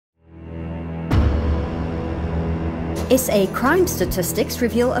SA crime statistics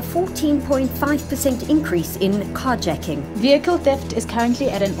reveal a 14.5% increase in carjacking. Vehicle theft is currently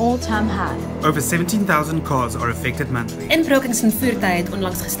at an all-time high. Over 17,000 cars are affected monthly. Inbrokings in voertuie het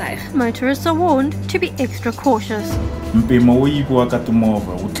onlangs gestyg. Motorists are warned to be extra cautious.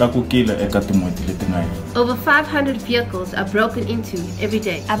 Over 500 vehicles are broken into every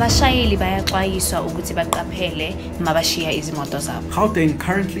day. Abashayeli bayaxwayiswa ukuthi baqaphele mabashiya izimoto zabo. Gauteng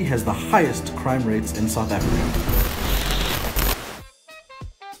currently has the highest crime rates in South Africa.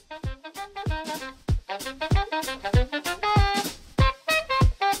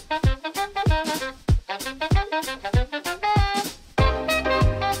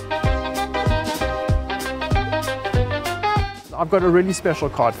 I've got a really special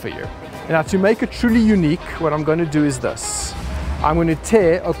card for you. Now, to make it truly unique, what I'm going to do is this. I'm going to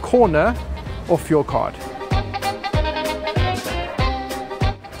tear a corner off your card.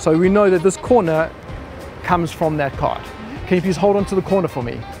 So we know that this corner comes from that card. Can you please hold on to the corner for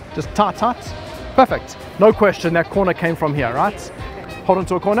me? Just tight. Perfect. No question, that corner came from here, right? Hold on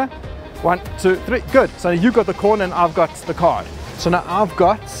to a corner. 1, 2, 3. Good. So you got the corner and I've got the card. So now I've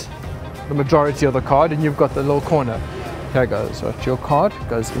got the majority of the card and you've got the little corner. Here it goes. So your card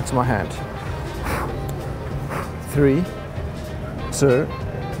goes into my hand. 3, 2,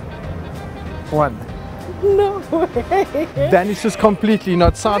 1. No way! Vanishes completely,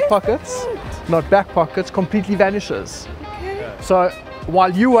 not side pockets, not back pockets, completely vanishes. Okay. So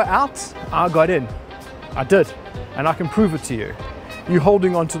while you were out, I got in. I did. And I can prove it to you. You're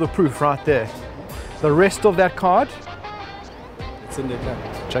holding on to the proof right there. The rest of that card, it's in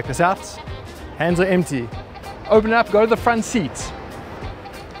there. Check this out. Hands are empty. Open it up, go to the front seat.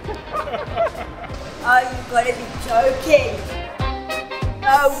 Oh, you've got to be joking.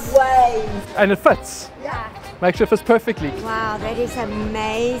 No way. And it fits. Yeah. Make sure it fits perfectly. Wow, that is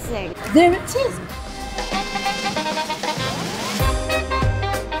amazing. There it is.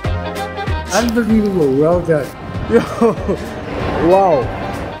 Unbelievable, well done. Wow.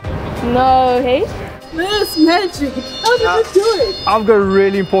 No, hey? This magic. How did you do it? I've got a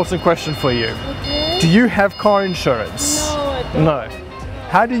really important question for you. Okay. Do you have car insurance? No, I don't. No.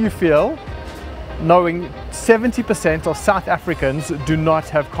 How do you feel knowing 70% of South Africans do not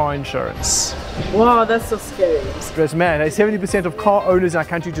have car insurance? Wow, that's so scary. Because man, 70% of car owners in our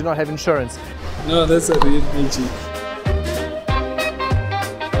country do not have insurance. No, that's a real magic.